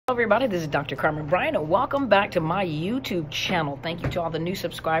Hello everybody, this is Dr. Carmen Bryan, and welcome back to my YouTube channel. Thank you to all the new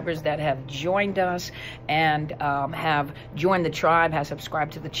subscribers that have joined us and have joined the tribe, have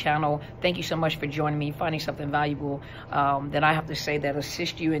subscribed to the channel. Thank you so much for joining me, finding something valuable that I have to say that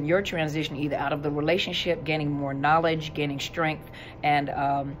assists you in your transition either out of the relationship, gaining more knowledge, gaining strength, and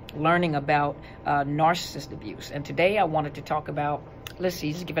learning about narcissist abuse. And today I wanted to talk about, let's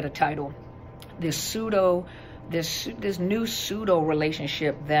see, just give it a title, this new pseudo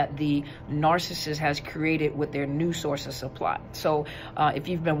relationship that the narcissist has created with their new source of supply. So if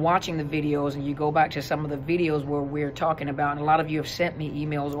you've been watching the videos and you go back to some of the videos where we're talking about, and a lot of you have sent me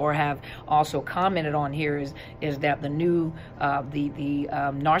emails or have also commented on here, is that the new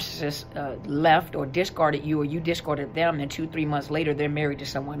narcissist left or discarded you, or you discarded them, and 2-3 months later they're married to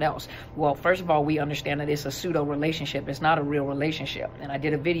someone else. Well, first of all, we understand that it's a pseudo relationship. It's not a real relationship, and I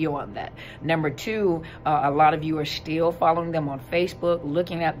did a video on that. Number two, a lot of you are still following them on Facebook,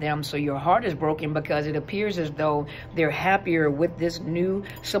 looking at them, so your heart is broken because it appears as though they're happier with this new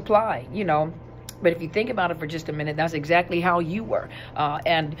supply, you know. But if you think about it for just a minute, that's exactly how you were.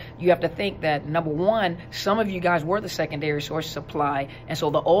 And you have to think that, number one, some of you guys were the secondary source supply. And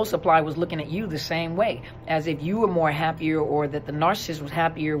so the old supply was looking at you the same way, as if you were more happier, or that the narcissist was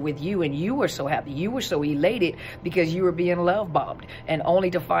happier with you, and you were so happy. You were so elated because you were being love bombed. And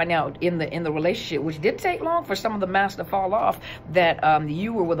only to find out in the relationship, which did take long for some of the masks to fall off, that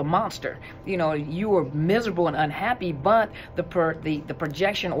you were with a monster. You know, you were miserable and unhappy, but the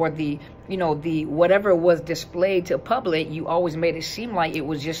projection, or the whatever was displayed to public, you always made it seem like it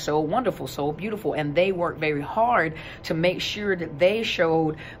was just so wonderful, so beautiful. And they worked very hard to make sure that they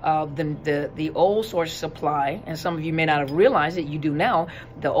showed the old source supply. And some of you may not have realized it, you do now,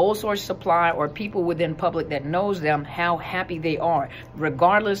 the old source supply, or people within public that knows them, how happy they are,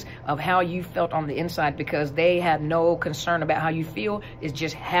 regardless of how you felt on the inside, because they had no concern about how you feel. It's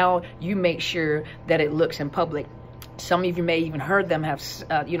just how you make sure that it looks in public. Some of you may even heard them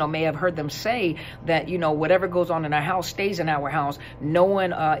may have heard them say that, whatever goes on in our house stays in our house. No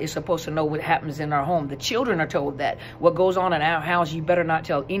one is supposed to know what happens in our home. The children are told that what goes on in our house, you better not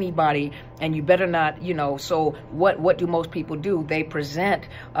tell anybody, and you better not, so what do most people do? They present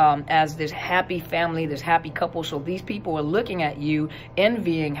as this happy family, this happy couple. So these people are looking at you,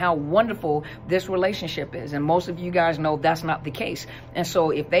 envying how wonderful this relationship is. And most of you guys know that's not the case. And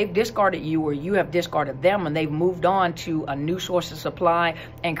so if they've discarded you, or you have discarded them, and they've moved on to a new source of supply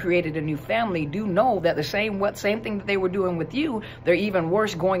and created a new family, do know that the same thing that they were doing with you, they're even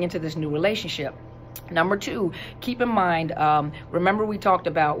worse going into this new relationship. Number two, keep in mind, remember I talked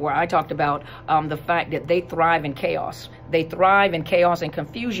about the fact that they thrive in chaos. They thrive in chaos and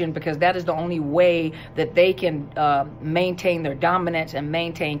confusion because that is the only way that they can maintain their dominance and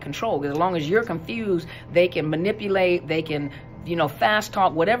maintain control. Because as long as you're confused, they can manipulate, they can fast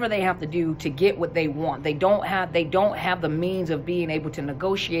talk, whatever they have to do to get what they want. They don't have the means of being able to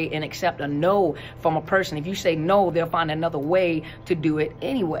negotiate and accept a no from a person. If you say no, they'll find another way to do it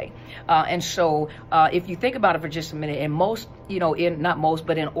anyway. And so if you think about it for just a minute, in most,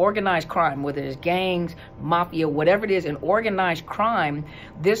 but in organized crime, whether it's gangs, mafia, whatever it is, in organized crime,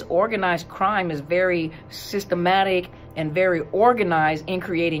 this organized crime is very systematic and very organized in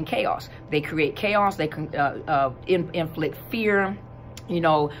creating chaos. They create chaos, they inflict fear,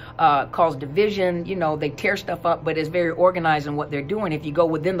 cause division, they tear stuff up, but it's very organized in what they're doing. If you go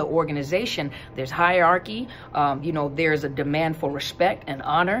within the organization, there's hierarchy, there's a demand for respect and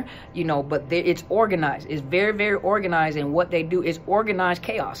honor, but it's organized. It's very, very organized, and what they do is organized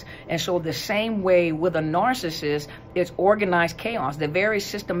chaos. And so the same way with a narcissist, it's organized chaos. They're very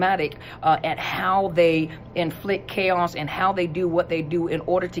systematic at how they inflict chaos and how they do what they do in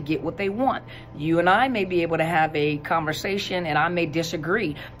order to get what they want. You and I may be able to have a conversation, and I may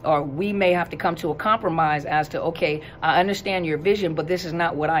disagree, or we may have to come to a compromise as to, okay, I understand your vision, but this is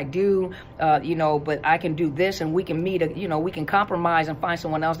not what I do, but I can do this, and we can meet, we can compromise and find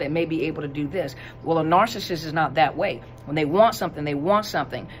someone else that may be able to do this. Well, a narcissist is not that way. When they want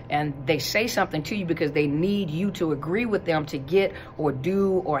something, and they say something to you because they need you to agree with them to get or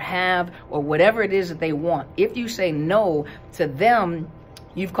do or have or whatever it is that they want. If you say no to them,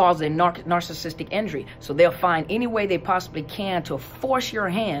 you've caused a narcissistic injury. So they'll find any way they possibly can to force your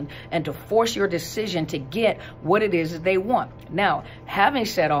hand and to force your decision to get what it is that they want. Now, having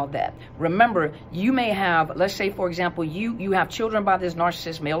said all that, remember, you may have, let's say, for example, you have children by this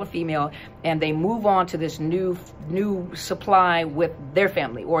narcissist, male or female, and they move on to this new supply with their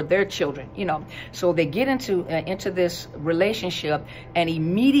family or their children, So they get into this relationship, and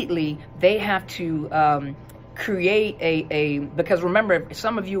immediately they have to create because remember,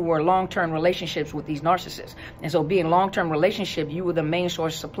 some of you were long-term relationships with these narcissists. And so being long-term relationship, you were the main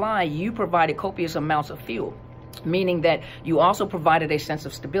source of supply. You provided copious amounts of fuel. Meaning that you also provided a sense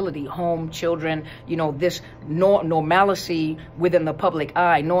of stability, home, children, this normalcy within the public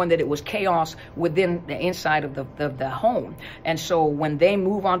eye, knowing that it was chaos within the inside of the home. And so when they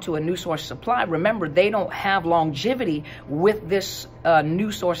move on to a new source of supply, remember, they don't have longevity with this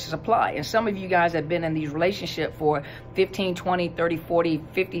new source of supply. And some of you guys have been in these relationships for 15, 20, 30, 40,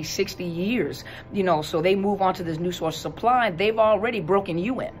 50, 60 years, so they move on to this new source of supply. They've already broken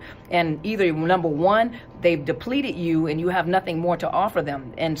you in. And either, number one, they've depleted you and you have nothing more to offer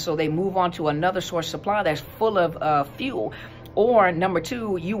them. And so they move on to another source of supply that's full of fuel. Or number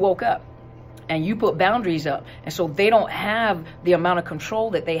two, you woke up and you put boundaries up. And so they don't have the amount of control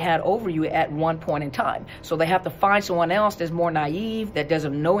that they had over you at one point in time. So they have to find someone else that's more naive, that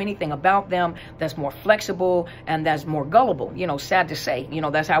doesn't know anything about them, that's more flexible, and that's more gullible. Sad to say,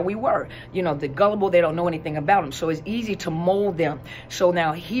 that's how we were. The gullible, they don't know anything about them. So it's easy to mold them. So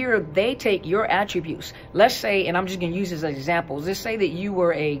now here they take your attributes. Let's say, and I'm just going to use this as examples. Let's say that you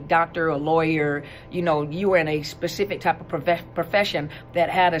were a doctor, a lawyer, you were in a specific type of profession that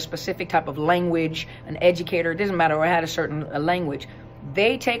had a specific type of language, an educator, it doesn't matter, or had a certain language.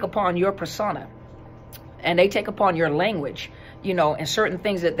 They take upon your persona and they take upon your language, and certain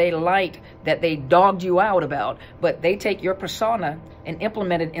things that they liked, that they dogged you out about, but they take your persona and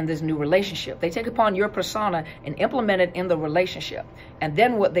implement it in this new relationship. They take upon your persona and implement it in the relationship. And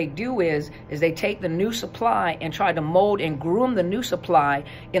then what they do is they take the new supply and try to mold and groom the new supply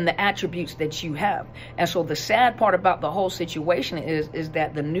in the attributes that you have. And so the sad part about the whole situation is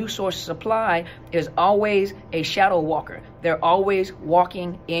that the new source of supply is always a shadow walker. They're always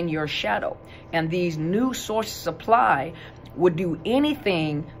walking in your shadow. And these new sources of supply would do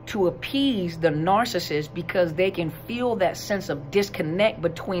anything to appease the narcissist because they can feel that sense of disconnect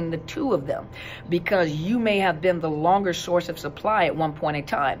between the two of them, because you may have been the longer source of supply at one point in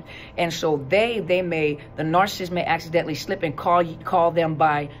time. And so the narcissist may accidentally slip and call them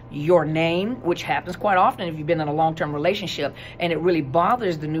by your name, which happens quite often if you've been in a long-term relationship, and it really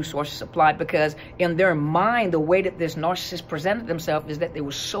bothers the new source of supply because in their mind, the way that this narcissist presented themselves is that they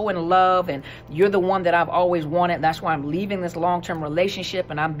were so in love and you're the one that I've always wanted. That's why I'm leaving this long-term relationship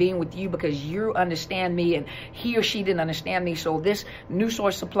and I'm being with you because you understand me, and he or she didn't understand me. So this new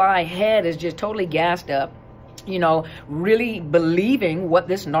source supply head is just totally gassed up, really believing what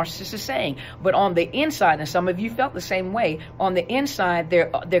this narcissist is saying. But on the inside, and some of you felt the same way, on the inside, the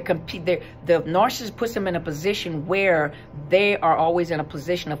narcissist puts them in a position where they are always in a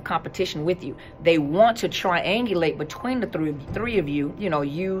position of competition with you. They want to triangulate between the three of you,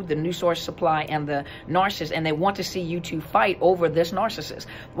 you, the new source supply, and the narcissist, and they want to see you two fight over this narcissist.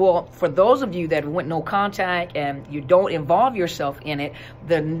 Well, for those of you that went no contact and you don't involve yourself in it,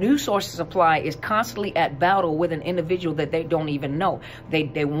 the new source supply is constantly at battle with an individual that they don't even know.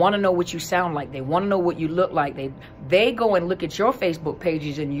 They want to know what you sound like. They want to know what you look like. They go and look at your Facebook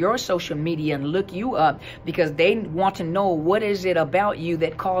pages and your social media and look you up because they want to know what is it about you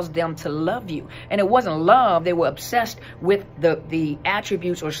that caused them to love you. And it wasn't love. They were obsessed with the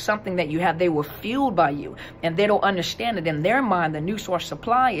attributes or something that you have. They were fueled by you, and they don't understand it. In their mind, the new source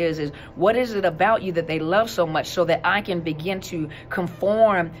supply is what is it about you that they love so much so that I can begin to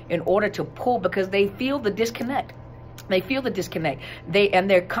conform in order to pull, because they feel the disconnect. They feel the disconnect.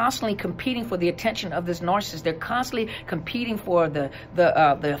 They're constantly competing for the attention of this narcissist. They're constantly competing for the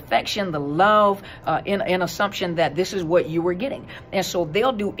affection, the love, in assumption that this is what you were getting. And so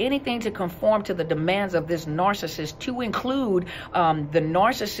they'll do anything to conform to the demands of this narcissist, to include the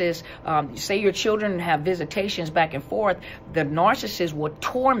narcissist. Say your children have visitations back and forth. The narcissist will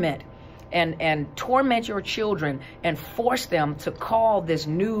torment and torment your children and force them to call this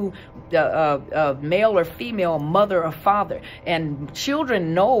new male or female mother or father. And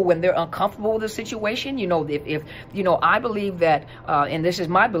children know when they're uncomfortable with the situation. If I believe that, and this is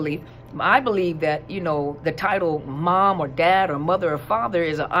my belief, I believe that, the title mom or dad or mother or father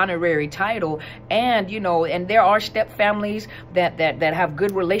is an honorary title. And, and there are step families that have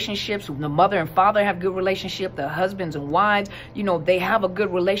good relationships. The mother and father have good relationship. The husbands and wives, they have a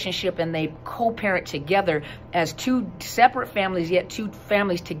good relationship and they co-parent together as two separate families, yet two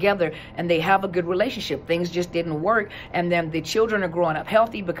families together, and they have a good relationship. Things just didn't work. And then the children are growing up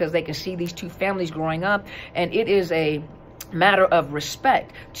healthy because they can see these two families growing up. And it is a matter of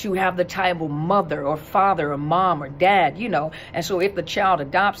respect to have the title mother or father or mom or dad, and so if the child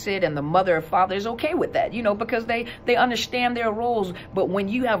adopts it and the mother or father is okay with that, because they understand their roles. But when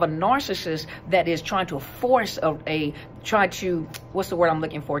you have a narcissist that is trying to force a what's the word I'm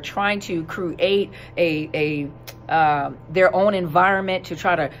looking for? Trying to create their own environment to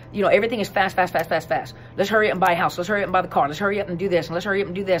try to, you know, everything is fast. Let's hurry up and buy a house. Let's hurry up and buy the car. Let's hurry up and do this. And let's hurry up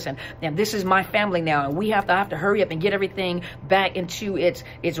and do this. And this is my family now. And we have to hurry up and get everything back into its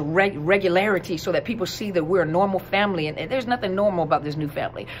regularity so that people see that we're a normal family. And there's nothing normal about this new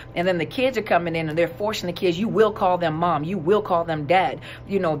family. And then the kids are coming in and they're forcing the kids. You will call them mom. You will call them dad.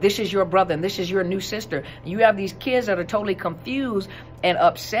 You know, this is your brother and this is your new sister. You have these kids that are totally confused and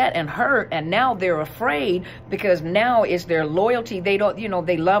upset and hurt, and now they're afraid because now it's their loyalty. They don't, you know,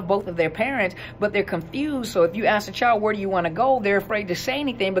 they love both of their parents, but they're confused. So if you ask a child, where do you want to go? They're afraid to say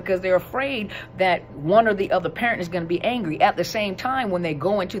anything because they're afraid that one or the other parent is going to be angry. At the same time, when they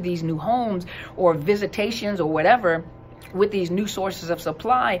go into these new homes or visitations or whatever, with these new sources of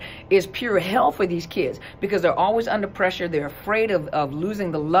supply, is pure hell for these kids because they're always under pressure. They're afraid of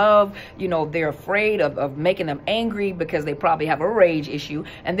losing the love. You know, they're afraid of making them angry because they probably have a rage issue.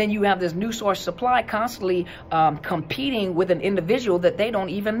 And then you have this new source of supply constantly competing with an individual that they don't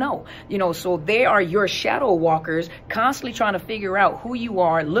even know. You know, so they are your shadow walkers, constantly trying to figure out who you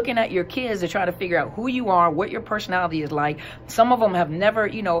are, looking at your kids to try to figure out who you are, what your personality is like. Some of them have never,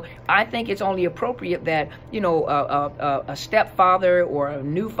 you know, I think it's only appropriate that, you know, a stepfather or a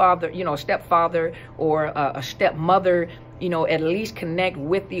new father, you know, a stepfather or a stepmother, you know, at least connect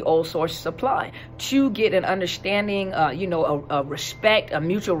with the old source supply to get an understanding, you know, a respect, a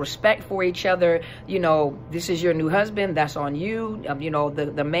mutual respect for each other. You know, this is your new husband, that's on you. You know,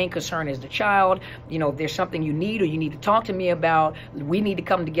 the main concern is the child. You know, if there's something you need or you need to talk to me about, we need to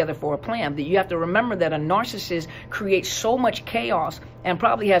come together for a plan. That you have to remember that a narcissist creates so much chaos and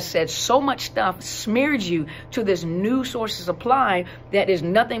probably has said so much stuff, smeared you to this new source of supply that is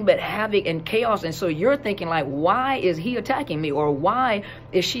nothing but havoc and chaos. And so you're thinking like, why is he attacking me? Or why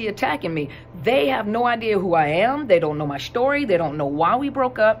is she attacking me? They have no idea who I am. They don't know my story. They don't know why we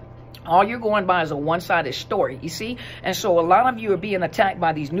broke up. All you're going by is a one-sided story, you see? And so a lot of you are being attacked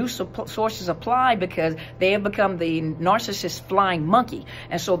by these new sources of supply because they have become the narcissist flying monkey.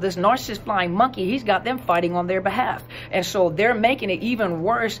 And so this narcissist flying monkey, he's got them fighting on their behalf. And so they're making it even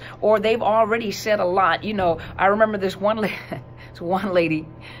worse, or they've already said a lot. You know, I remember this one lady,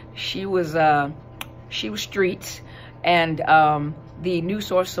 she was streets, and the new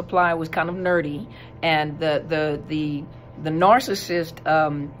source supply was kind of nerdy, and the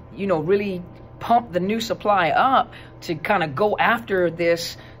narcissist you know, really pumped the new supply up to kind of go after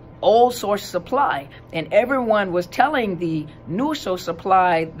this old source supply. And everyone was telling the new source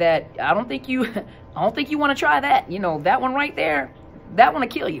supply that I don't think you want to try that. You know, that one right there, that one will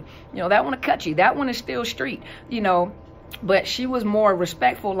kill you. You know, that one will cut you. That one is still street, you know. But she was more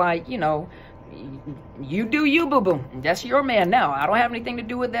respectful, like, you know, you do you, boo-boo. That's your man now. I don't have anything to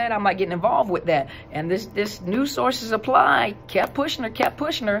do with that. I'm not getting involved with that. And this new source of supply kept pushing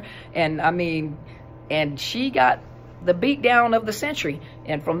her. And I mean, and she got the beat down of the century.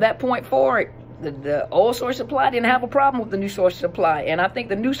 And from that point forward, the old source supply didn't have a problem with the new source supply. And I think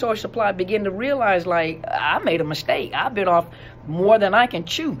the new source supply began to realize, like, I made a mistake. I bit off more than I can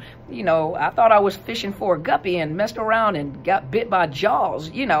chew. You know, I thought I was fishing for a guppy and messed around and got bit by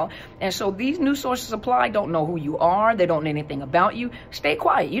jaws, you know. And so these new sources of supply don't know who you are. They don't know anything about you. Stay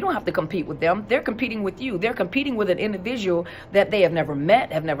quiet. You don't have to compete with them. They're competing with you. They're competing with an individual that they have never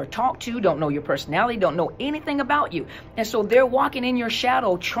met, have never talked to, don't know your personality, don't know anything about you. And so they're walking in your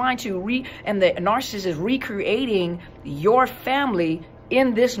shadow trying to and the narcissist is recreating your family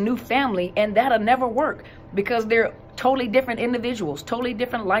in this new family, and that'll never work because they're totally different individuals, totally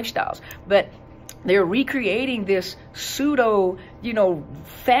different lifestyles. But they're recreating this pseudo, you know,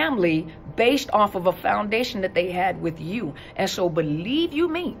 family based off of a foundation that they had with you. And so believe you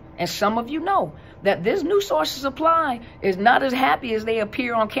me, and some of you know, that this new source of supply is not as happy as they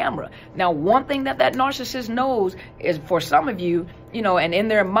appear on camera. Now, one thing that narcissist knows is, for some of you, you know, and in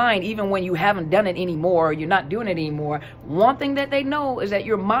their mind, even when you haven't done it anymore, you're not doing it anymore, one thing that they know is that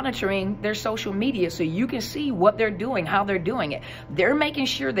you're monitoring their social media so you can see what they're doing, how they're doing it. They're making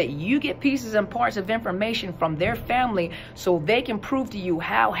sure that you get pieces and parts of information from their family so they can prove to you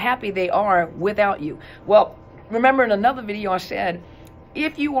how happy they are without you. Well, remember in another video I said,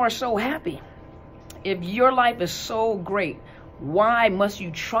 if you are so happy, if your life is so great, why must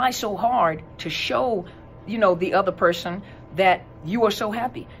you try so hard to show, you know, the other person that you are so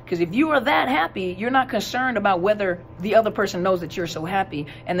happy? Because if you are that happy, you're not concerned about whether the other person knows that you're so happy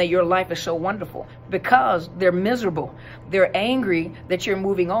and that your life is so wonderful, because they're miserable. They're angry that you're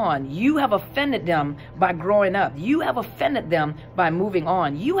moving on. You have offended them by growing up. You have offended them by moving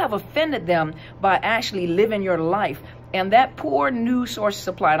on. You have offended them by actually living your life And that poor news source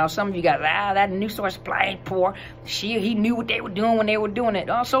supply. Now, some of you guys, that news source supply ain't poor. He knew what they were doing when they were doing it.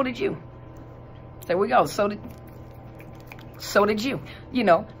 Oh, so did you. There we go. So did you. You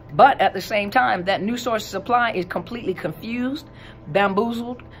know, but at the same time, that news source supply is completely confused,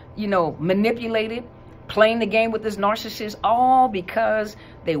 bamboozled, you know, manipulated, playing the game with this narcissist, all because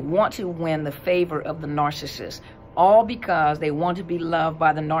they want to win the favor of the narcissist. All because they want to be loved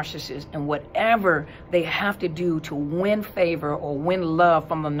by the narcissist, and whatever they have to do to win favor or win love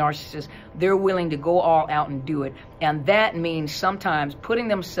from the narcissist, they're willing to go all out and do it. And that means sometimes putting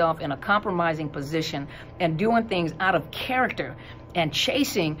themselves in a compromising position and doing things out of character and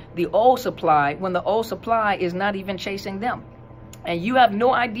chasing the old supply when the old supply is not even chasing them. And you have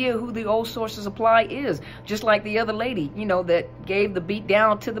no idea who the old source of supply is. Just like the other lady, you know, that gave the beat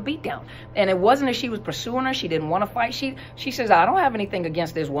down to the beat down. And it wasn't that she was pursuing her. She didn't want to fight. She says, I don't have anything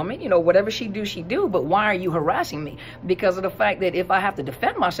against this woman. You know, whatever she do. But why are you harassing me? Because of the fact that if I have to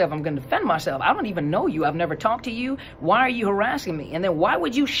defend myself, I'm going to defend myself. I don't even know you. I've never talked to you. Why are you harassing me? And then why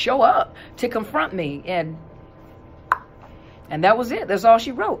would you show up to confront me? And that was it. That's all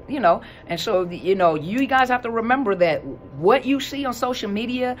she wrote, you know. And so, you know, you guys have to remember that what you see on social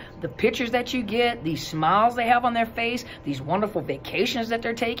media, the pictures that you get, these smiles they have on their face, these wonderful vacations that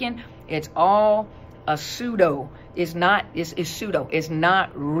they're taking, it's all a pseudo. It's pseudo. It's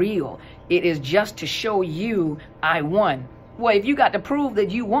not real. It is just to show you, I won. Well, if you got to prove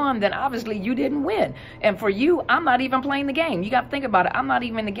that you won, then obviously you didn't win. And for you, I'm not even playing the game. You got to think about it. I'm not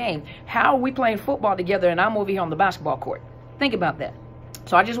even in the game. How are we playing football together and I'm over here on the basketball court? Think about that.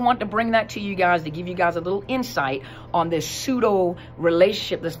 So I just want to bring that to you guys to give you guys a little insight on this pseudo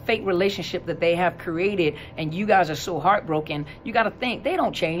relationship, this fake relationship that they have created, and you guys are so heartbroken. You got to think they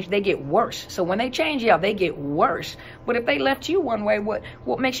don't change, they get worse. So when they change, yeah, they get worse. But if they left you one way,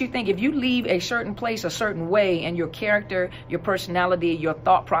 what makes you think if you leave a certain place a certain way and your character, your personality, your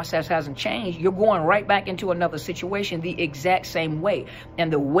thought process hasn't changed, you're going right back into another situation the exact same way.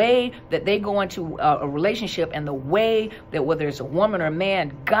 And the way that they go into a relationship and the way that whether it's a woman or a man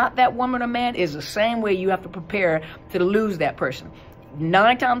got that woman or man is the same way you have to prepare to lose that person.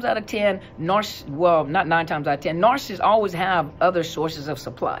 9 times out of 10, narcissists always have other sources of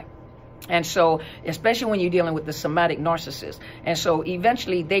supply. And so, especially when you're dealing with the somatic narcissist. And so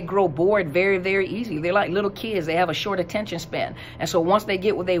eventually they grow bored very, very easily. They're like little kids. They have a short attention span. And so once they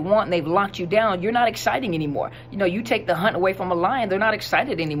get what they want and they've locked you down, you're not exciting anymore. You know, you take the hunt away from a lion, they're not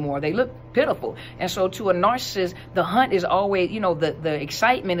excited anymore. They look pitiful. And so to a narcissist, the hunt is always, you know, the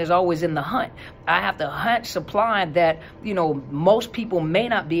excitement is always in the hunt. I have to hunt supply that, you know, most people may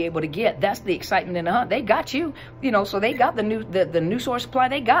not be able to get. That's the excitement in the hunt. They got you, you know, so they got the new source supply.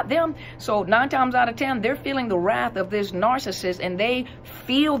 They got them. So 9 times out of 10, they're feeling the wrath of this narcissist and they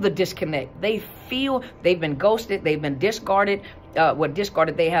feel the disconnect. They feel they've been ghosted. They've been discarded.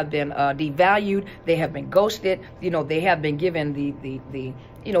 Discarded, they have been devalued. They have been ghosted. You know, they have been given the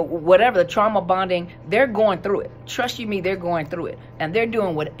you know, whatever, the trauma bonding. They're going through it. Trust you me, they're going through it. And they're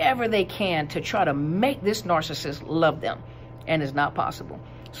doing whatever they can to try to make this narcissist love them. And it's not possible.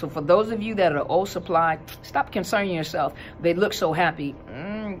 So for those of you that are old supply, stop concerning yourself. They look so happy.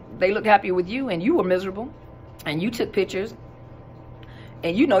 They look happy with you and you were miserable. And you took pictures.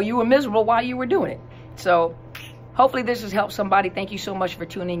 And you know you were miserable while you were doing it. So hopefully this has helped somebody. Thank you so much for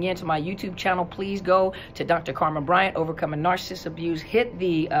tuning in to my YouTube channel. Please go to Dr. Carmen Bryant, Overcoming Narcissist Abuse. Hit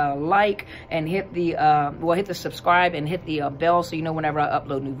the like and hit the hit the subscribe and hit the bell so you know whenever I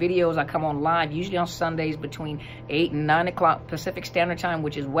upload new videos. I come on live usually on Sundays between 8 and 9 o'clock Pacific Standard Time,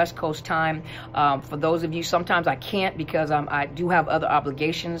 which is West Coast time. For those of you, sometimes I can't because I do have other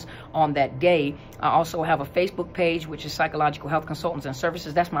obligations on that day. I also have a Facebook page, which is Psychological Health Consultants and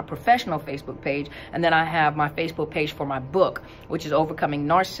Services. That's my professional Facebook page. And then I have my Facebook page for my book, which is Overcoming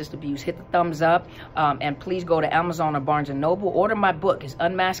Narcissist Abuse. Hit the thumbs up and please go to Amazon or Barnes & Noble. Order my book. It's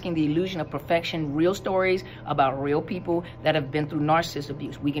Unmasking the Illusion of Perfection, Real Stories about real people that have been through narcissist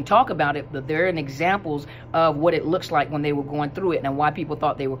abuse. We can talk about it, but there are examples of what it looks like when they were going through it and why people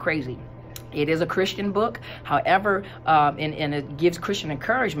thought they were crazy. It is a Christian book, however, and it gives Christian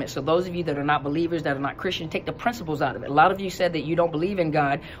encouragement. So those of you that are not believers, that are not Christian, take the principles out of it. A lot of you said that you don't believe in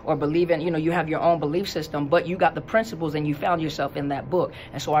God or believe in, you know, you have your own belief system, but you got the principles and you found yourself in that book.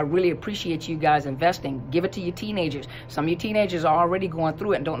 And so I really appreciate you guys investing. Give it to your teenagers. Some of you teenagers are already going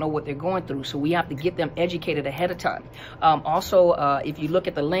through it and don't know what they're going through. So we have to get them educated ahead of time. Also, if you look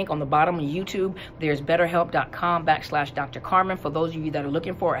at the link on the bottom of YouTube, there's betterhelp.com/Dr. Carmen. For those of you that are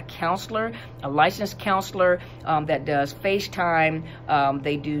looking for a counselor, a licensed counselor that does FaceTime.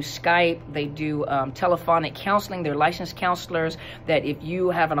 They do Skype. They do telephonic counseling. They're licensed counselors that if you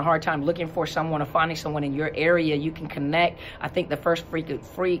having a hard time looking for someone or finding someone in your area, you can connect. I think the first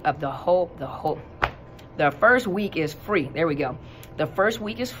free of the first week is free. There we go. The first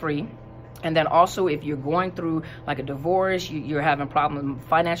week is free. And then also, if you're going through like a divorce, you're having problems,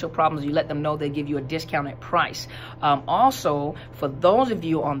 financial problems, you let them know, they give you a discounted price. Also, for those of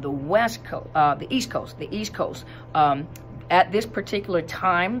you on the West Coast, the East Coast, at this particular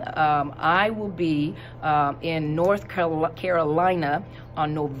time, I will be in North Carolina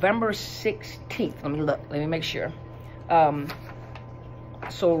on November 16th. Let me make sure.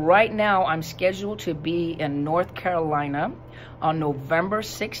 So right now, I'm scheduled to be in North Carolina on November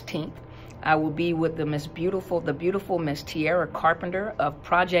 16th. I will be with the beautiful Miss Tiara Carpenter of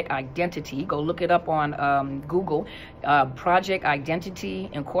Project Identity. Go look it up on Google, Project Identity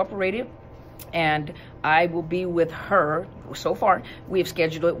Incorporated. And I will be with her. So far, we have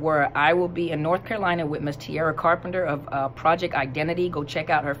scheduled it where I will be in North Carolina with Miss Tiara Carpenter of Project Identity. Go check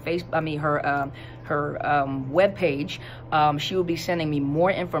out her her webpage. She will be sending me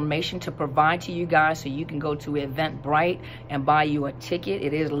more information to provide to you guys, so you can go to Eventbrite and buy you a ticket.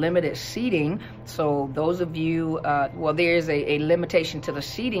 It is limited seating, so those of you, well, there is a limitation to the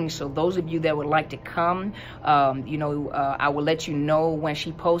seating. So those of you that would like to come, I will let you know when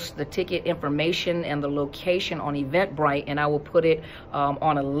she posts the ticket information and the location on Eventbrite, and I will put it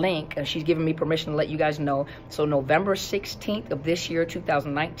on a link. And she's given me permission to let you guys know. So November 16th of this year,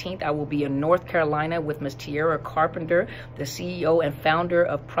 2019, I will be in North Carolina with Miss Tiara Carpenter, the CEO and founder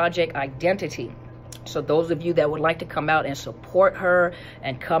of Project Identity. So those of you that would like to come out and support her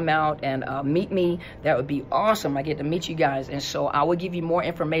and come out and meet me, that would be awesome. I get to meet you guys. And so I will give you more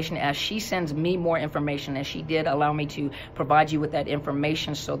information as she sends me more information, and she did allow me to provide you with that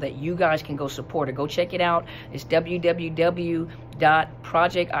information so that you guys can go support her. Go check it out. It's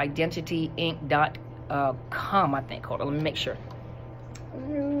www.projectidentityinc.com, I think. Hold on, let me make sure.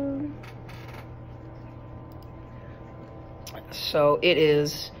 So it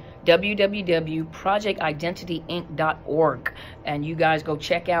is www.projectidentityinc.org, and you guys go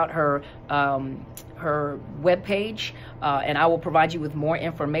check out her webpage, and I will provide you with more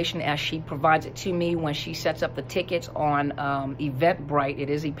information as she provides it to me when she sets up the tickets on Eventbrite. It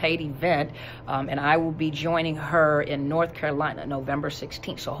is a paid event, and I will be joining her in North Carolina November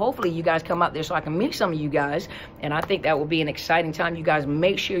 16th. So hopefully you guys come out there so I can meet some of you guys, and I think that will be an exciting time. You guys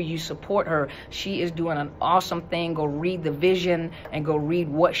make sure you support her. She is doing an awesome thing. Go read the vision and go read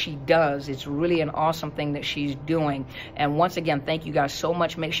what she does. It's really an awesome thing that she's doing. And once again, thank you guys so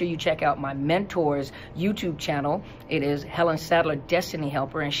much. Make sure you check out my mentor's YouTube channel. It is Helen Sadler, Destiny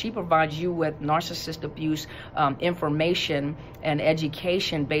Helper, and she provides you with narcissist abuse information and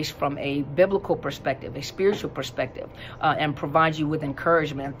education based from a biblical perspective, a spiritual perspective, and provides you with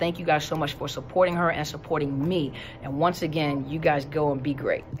encouragement. And thank you guys so much for supporting her and supporting me. And once again, you guys go and be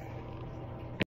great.